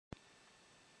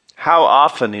How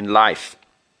often in life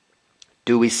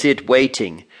do we sit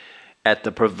waiting at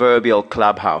the proverbial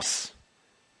clubhouse?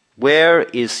 Where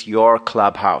is your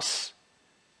clubhouse?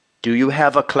 Do you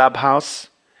have a clubhouse?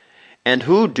 And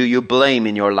who do you blame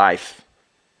in your life?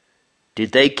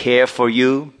 Did they care for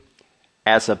you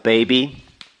as a baby?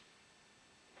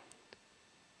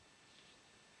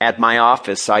 At my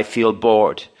office, I feel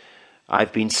bored.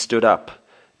 I've been stood up.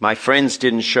 My friends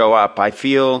didn't show up. I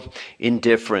feel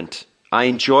indifferent. I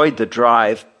enjoyed the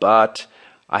drive, but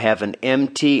I have an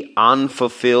empty,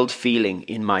 unfulfilled feeling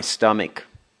in my stomach.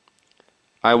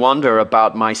 I wonder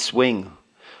about my swing.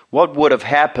 What would have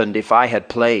happened if I had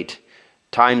played?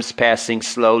 Time's passing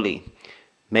slowly.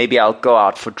 Maybe I'll go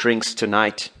out for drinks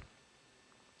tonight.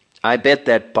 I bet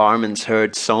that barman's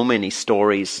heard so many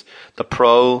stories. The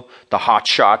pro, the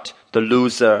hotshot, the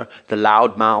loser, the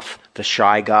loudmouth, the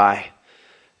shy guy.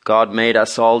 God made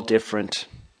us all different.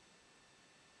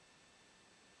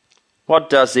 What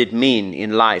does it mean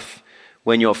in life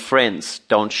when your friends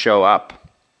don't show up?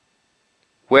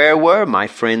 Where were my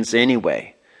friends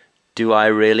anyway? Do I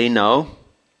really know?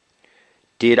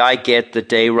 Did I get the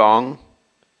day wrong?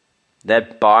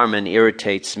 That barman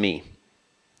irritates me.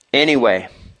 Anyway,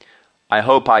 I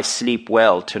hope I sleep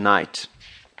well tonight.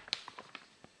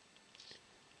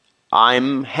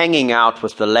 I'm hanging out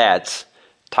with the lads.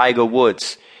 Tiger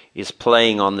Woods is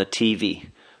playing on the TV.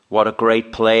 What a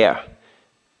great player.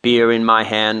 Beer in my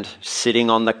hand, sitting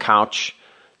on the couch,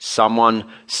 someone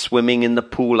swimming in the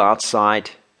pool outside.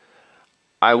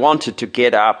 I wanted to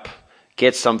get up,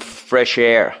 get some fresh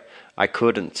air. I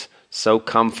couldn't. So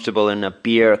comfortable in a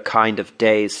beer kind of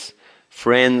daze.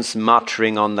 Friends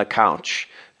muttering on the couch,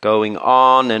 going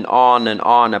on and on and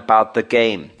on about the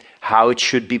game, how it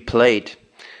should be played.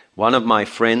 One of my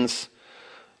friends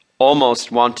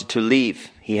almost wanted to leave.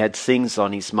 He had things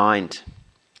on his mind.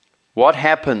 What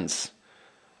happens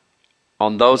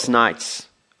on those nights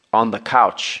on the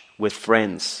couch with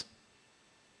friends?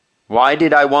 Why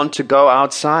did I want to go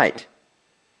outside?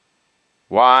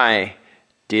 Why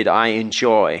did I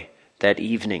enjoy that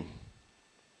evening?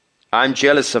 I'm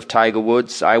jealous of Tiger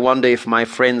Woods. I wonder if my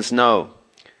friends know.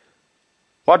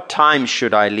 What time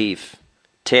should I leave?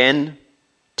 10?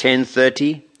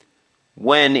 10:30?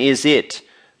 When is it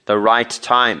the right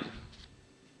time?